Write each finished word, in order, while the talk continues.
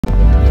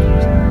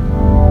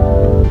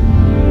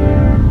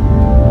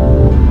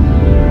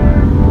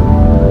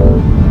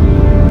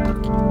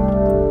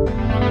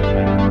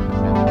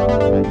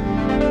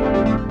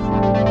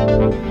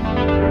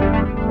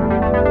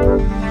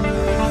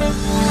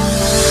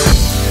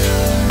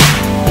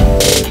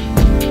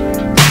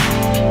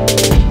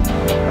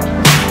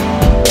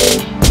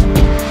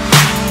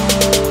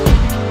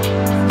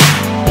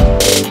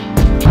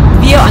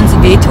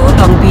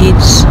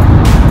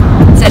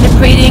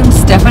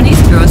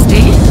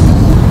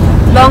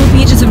Long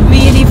Beach is a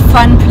really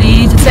fun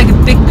place. It's like a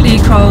big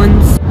playground.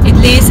 It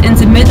lays in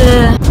the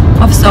middle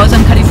of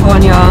Southern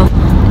California,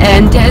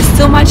 and there is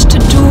so much to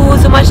do,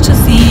 so much to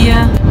see,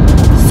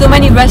 so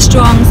many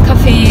restaurants,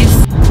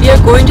 cafes. We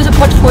are going to the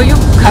Portfolio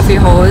Cafe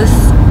House.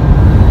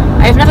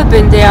 I've never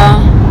been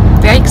there.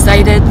 Very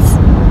excited.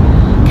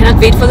 Cannot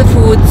wait for the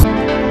food.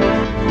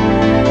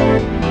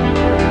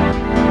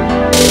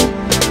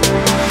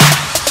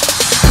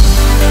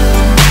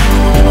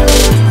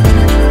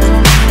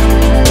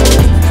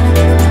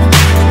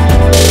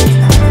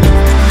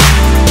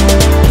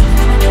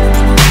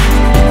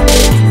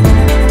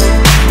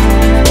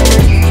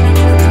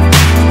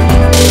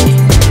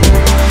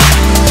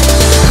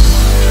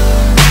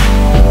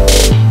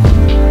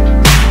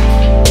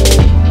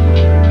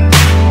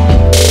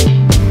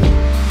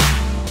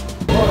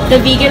 The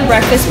vegan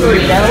breakfast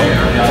burrito.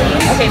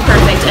 Okay,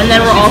 perfect. And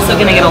then we're also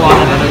gonna get a lot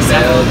of other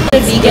stuff.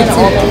 The vegan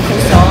almond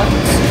croissant.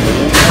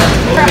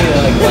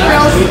 What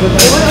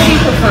do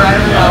you prefer? I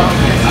don't know.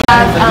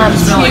 I have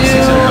 2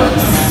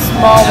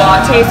 small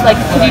lattes. Like,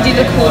 could you do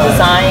the cool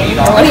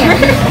design or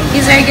whatever?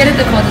 He's very good at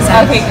the cool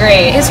design. Okay,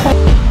 great.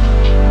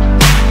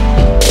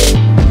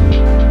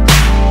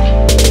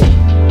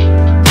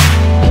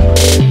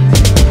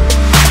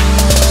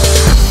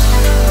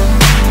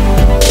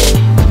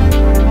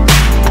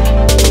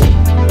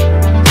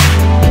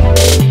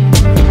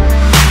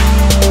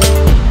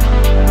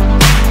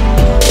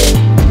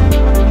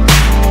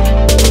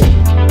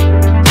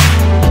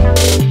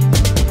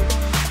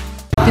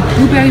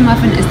 Blueberry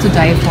muffin is to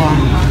die for.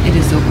 It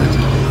is so good.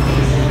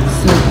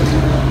 So good.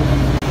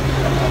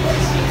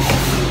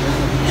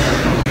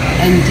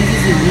 And this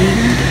is a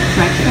vegan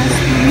breakfast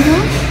burrito.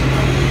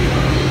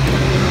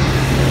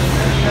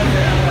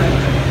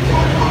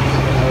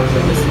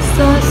 This is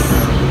sauce.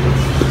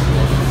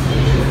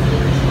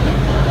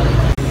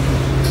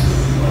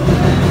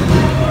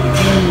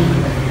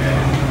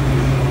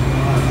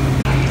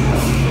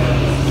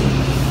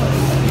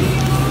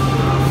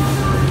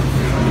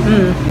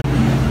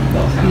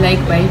 You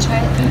like wild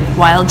chive?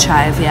 Wild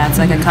Chive, yeah. It's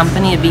like a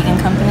company, a vegan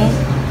company.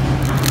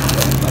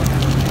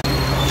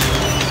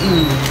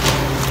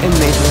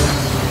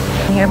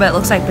 Amazing. Here, but it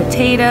looks like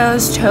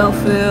potatoes,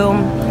 tofu,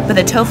 but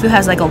the tofu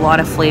has like a lot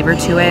of flavor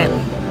to it.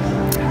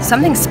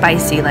 Something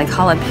spicy, like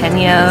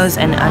jalapenos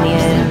and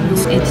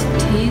onions. It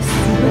tastes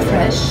super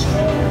fresh.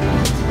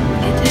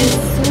 It has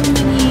so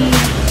many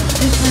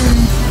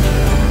different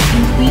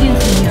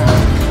ingredients in here.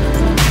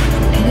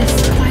 It is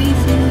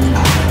spicy.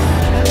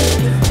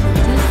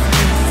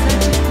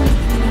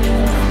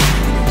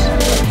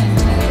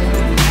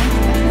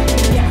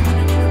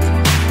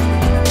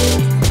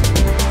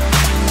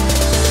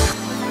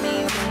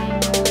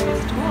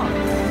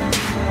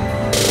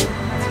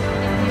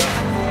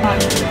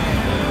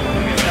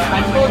 I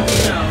told you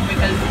no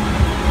because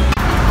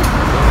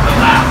the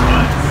last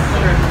one.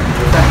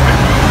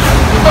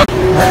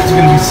 It's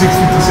going to be 60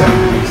 to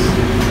 70.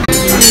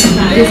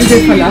 This is a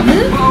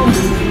falafel.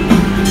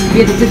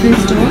 We are at a different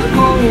store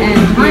and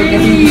we are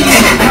getting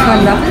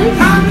falafels.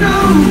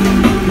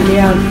 They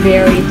are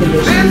very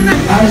delicious.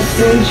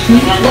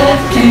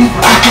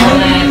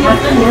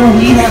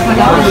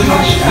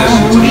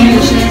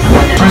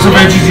 Choice of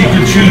veggies you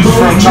can choose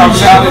from chopped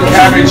salad,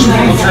 cabbage,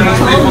 alternate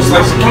maple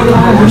slice of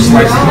cucumber, or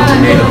slices of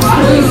tomato.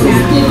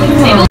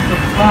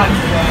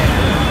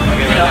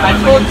 I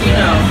told you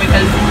no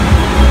because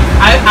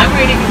I'm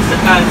reading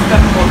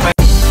stuff more by.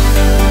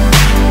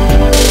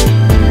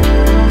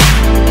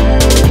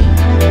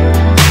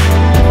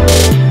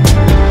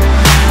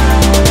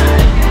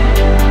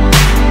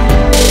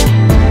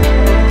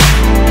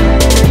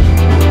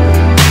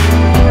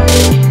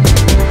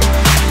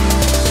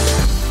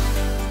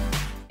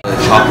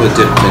 Chocolate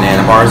dipped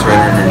banana bars right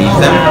underneath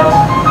them.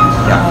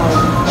 Yeah.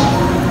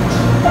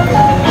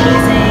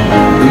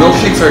 The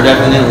milkshakes are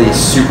definitely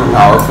super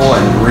powerful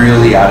and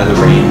really out of the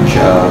range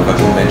of a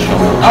conventional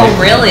milkshake. Oh,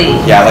 really?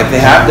 Yeah, like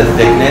they have the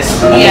thickness.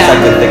 Yeah. It's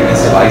like the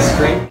thickness of ice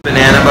cream.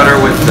 Banana butter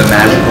with the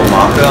magical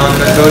maca on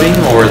the coating,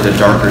 or the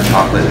darker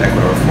chocolate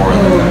Ecuador 4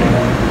 on the coating.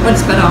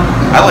 What's better?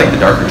 I like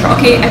the darker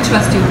chocolate. Okay, I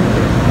trust you.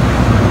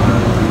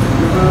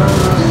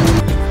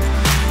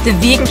 The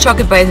vegan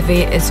chocolate, by the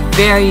way, is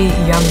very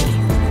yummy.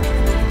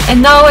 And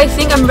now I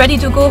think I'm ready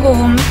to go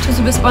home, to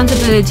the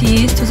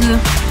responsibilities, to the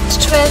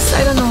stress,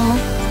 I don't know.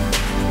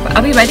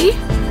 Are we ready?